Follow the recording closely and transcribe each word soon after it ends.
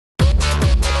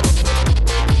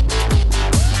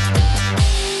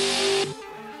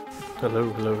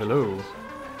Hello, hello, hello.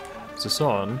 Is this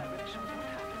on?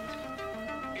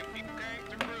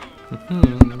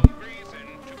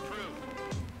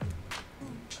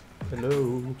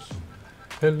 Hello.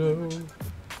 Hello.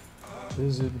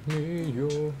 Is it me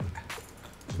you're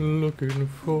looking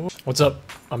for? What's up?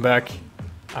 I'm back.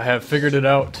 I have figured it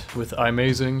out with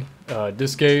iMazing.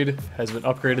 Discade has been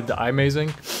upgraded to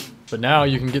iMazing, but now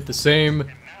you can get the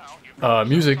same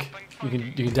music. You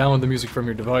can download the music from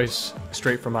your device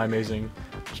straight from iMazing.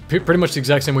 Pretty much the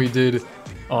exact same way you did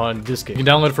on Discade. You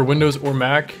can download it for Windows or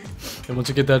Mac, and once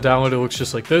you get that download, it looks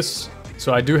just like this.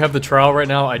 So I do have the trial right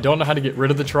now. I don't know how to get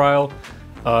rid of the trial.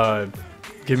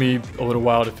 Give me a little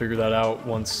while to figure that out.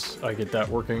 Once I get that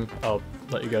working, I'll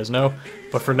let you guys know.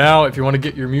 But for now, if you want to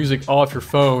get your music off your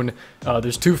phone,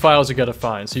 there's two files you gotta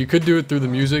find. So you could do it through the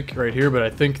music right here, but I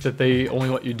think that they only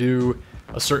let you do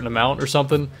a certain amount or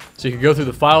something. So you can go through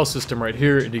the file system right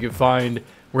here, and you can find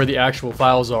where the actual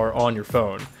files are on your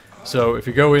phone. So if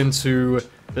you go into,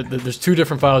 there's two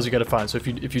different files you gotta find. So if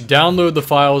you download the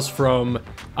files from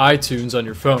iTunes on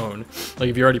your phone, like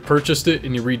if you already purchased it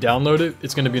and you re-download it,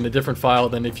 it's gonna be in a different file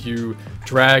than if you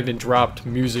dragged and dropped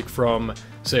music from,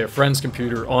 say, a friend's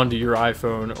computer onto your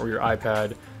iPhone or your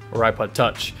iPad or iPod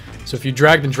Touch. So if you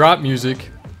dragged and dropped music,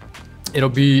 it'll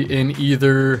be in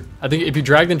either, I think if you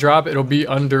drag and drop, it'll be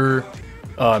under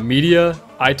Media,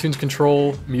 iTunes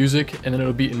Control, Music, and then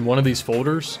it'll be in one of these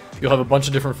folders. You'll have a bunch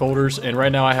of different folders, and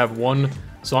right now I have one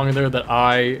song in there that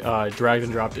I dragged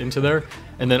and dropped into there.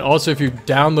 And then also if you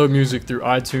download music through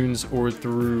iTunes or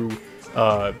through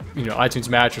iTunes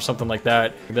Match or something like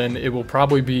that, then it will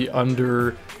probably be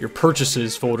under your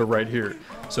purchases folder right here.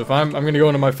 So if I'm gonna go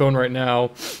into my phone right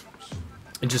now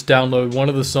and just download one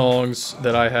of the songs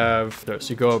that I have there. So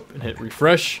you go up and hit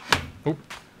refresh. Oh,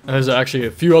 and there's actually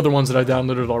a few other ones that I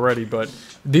downloaded already, but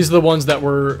these are the ones that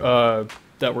were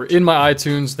in my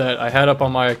iTunes that I had up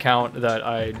on my account that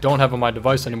I don't have on my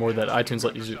device anymore, that iTunes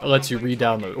lets you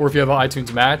re-download. Or if you have an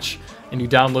iTunes Match and you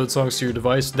download songs to your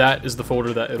device, that is the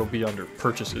folder that it'll be under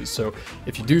purchases. So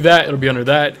if you do that, it'll be under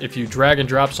that. If you drag and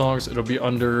drop songs, it'll be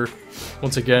under,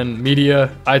 once again,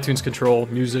 Media, iTunes Control,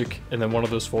 Music, and then one of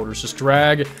those folders. Just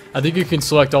drag. I think you can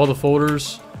select all the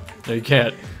folders. No, you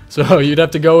can't. So you'd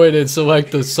have to go in and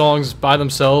select the songs by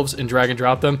themselves and drag and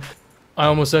drop them. I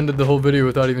almost ended the whole video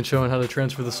without even showing how to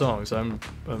transfer the songs. I don't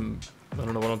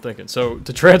know what I'm thinking. So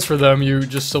to transfer them, you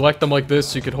just select them like this.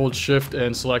 So you could hold shift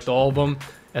and select all of them,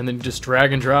 and then just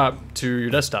drag and drop to your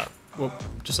desktop. Well,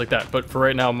 just like that. But for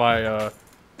right now, my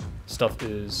stuff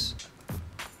is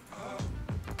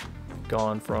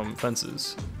gone from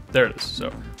Fences. There it is.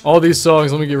 So all these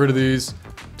songs, let me get rid of these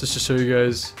just to show you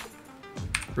guys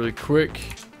really quick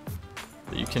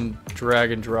that you can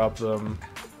drag and drop them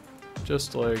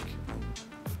just like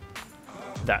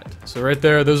that. So right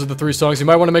there, those are the three songs. You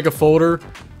might want to make a folder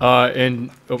and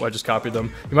oh, I just copied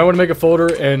them. You might want to make a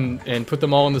folder and put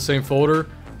them all in the same folder.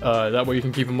 That way you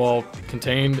can keep them all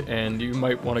contained, and you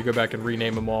might want to go back and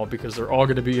rename them all because they're all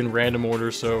going to be in random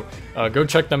order. So go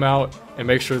check them out and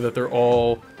make sure that they're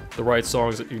all the right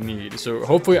songs that you need. So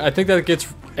hopefully, I think that gets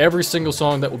every single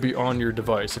song that will be on your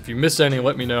device. If you miss any,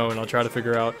 let me know and I'll try to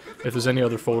figure out if there's any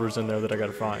other folders in there that I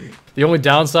gotta find. The only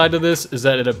downside to this is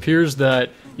that it appears that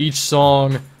each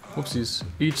song, whoopsies,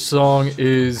 each song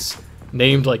is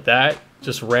named like that,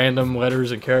 just random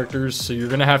letters and characters. So you're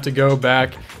gonna have to go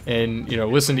back and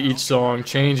listen to each song,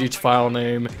 change each file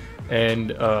name, and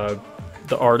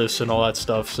the artists and all that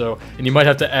stuff. So, and you might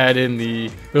have to add in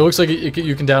but it looks like you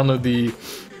can download the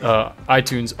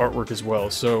iTunes artwork as well.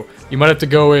 So you might have to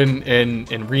go in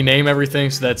and rename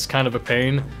everything, so that's kind of a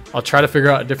pain. I'll try to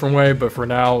figure out a different way, but for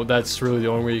now, that's really the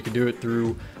only way you can do it,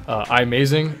 through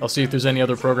iMazing. I'll see if there's any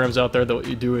other programs out there that let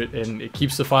you do it and it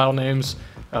keeps the file names.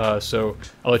 So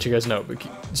I'll let you guys know.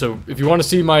 So if you want to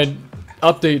see my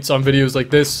updates on videos like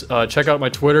this, check out my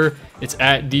Twitter. It's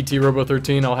at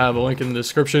DTRobo13. I'll have a link in the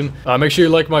description. Make sure you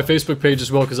like my Facebook page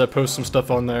as well, because I post some stuff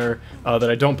on there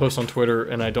that I don't post on Twitter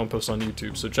and I don't post on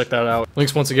YouTube. So check that out.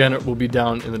 Links, once again, will be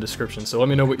down in the description. So let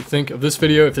me know what you think of this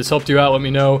video. If this helped you out, let me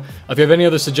know. If you have any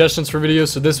other suggestions for videos,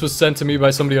 so this was sent to me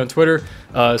by somebody on Twitter.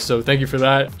 So thank you for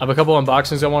that. I have a couple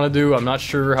unboxings I want to do. I'm not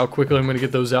sure how quickly I'm going to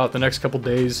get those out. The next couple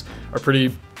days are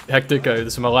pretty hectic.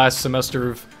 This is my last semester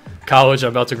of college. I'm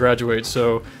about to graduate,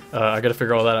 so I gotta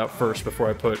figure all that out first before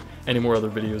I put any more other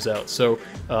videos out. So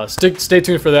stay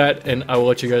tuned for that, and I will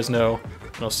let you guys know,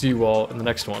 and I'll see you all in the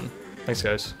next one. Thanks,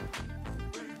 guys.